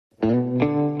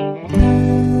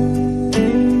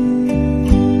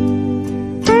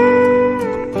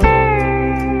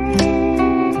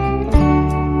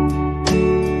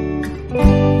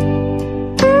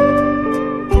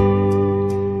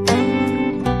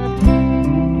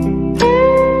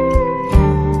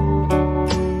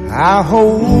I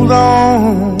hold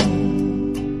on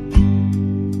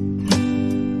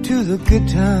to the good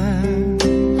times,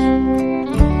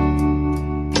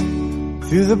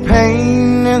 through the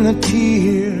pain and the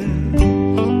tears.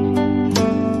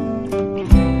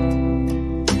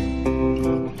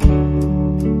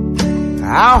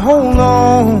 I hold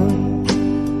on,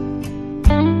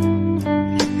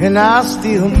 and I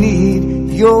still need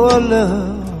your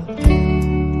love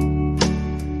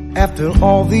after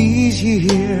all these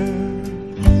years.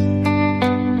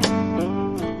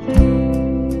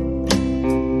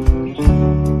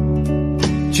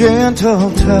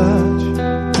 Gentle touch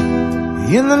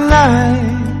in the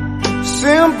night,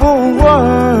 simple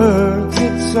words,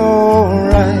 it's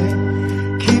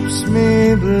alright, keeps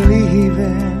me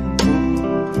believing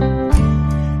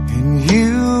in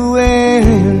you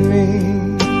and me.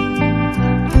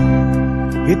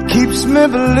 It keeps me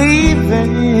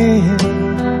believing in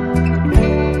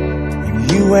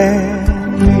you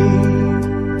and me.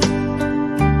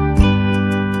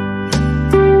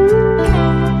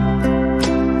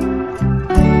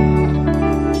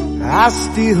 I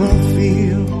still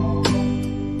feel,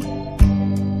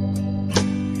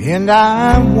 and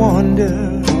I wonder,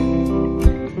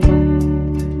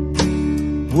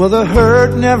 will the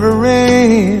hurt never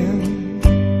end?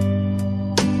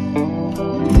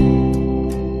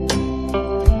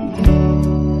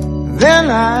 Then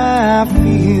I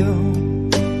feel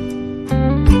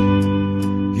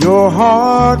your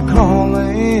heart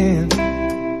calling,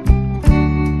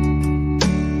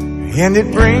 and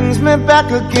it brings me back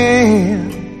again.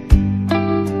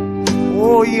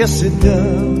 Oh yes it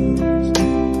does.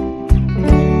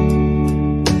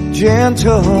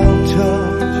 Gentle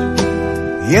touch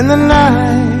in the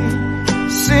night,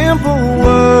 simple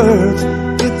words,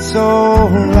 it's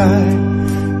alright,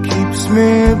 keeps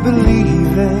me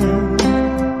believing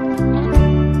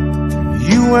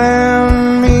you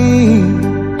and me.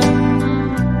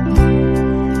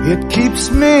 It keeps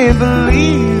me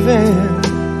believing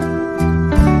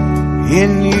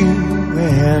in you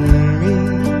and me.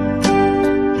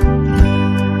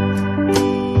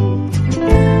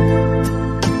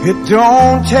 It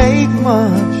don't take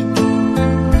much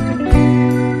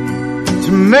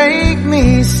to make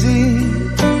me see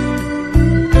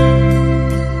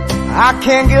I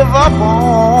can't give up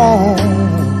on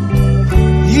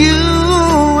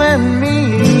you and me.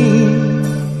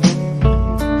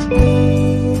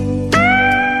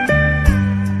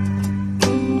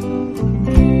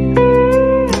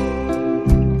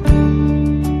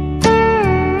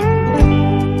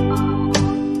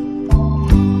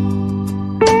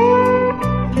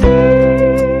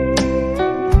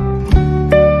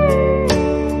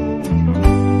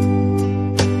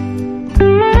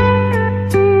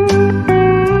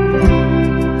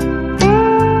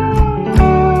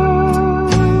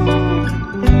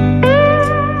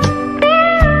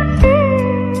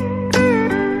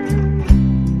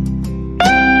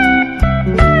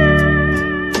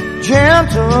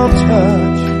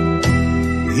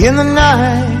 In the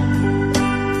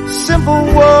night, simple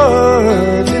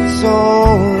words, it's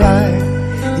alright,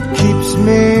 it keeps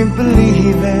me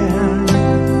believing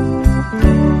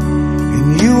in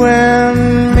you and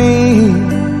me.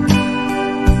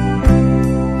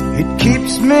 It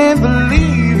keeps me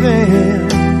believing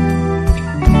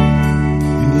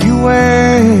in you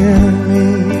and me.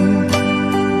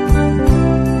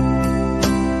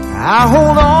 I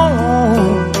hold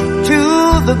on to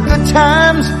the good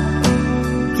times,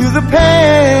 through the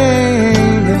pain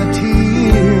and the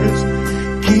tears,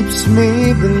 keeps me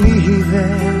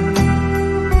believing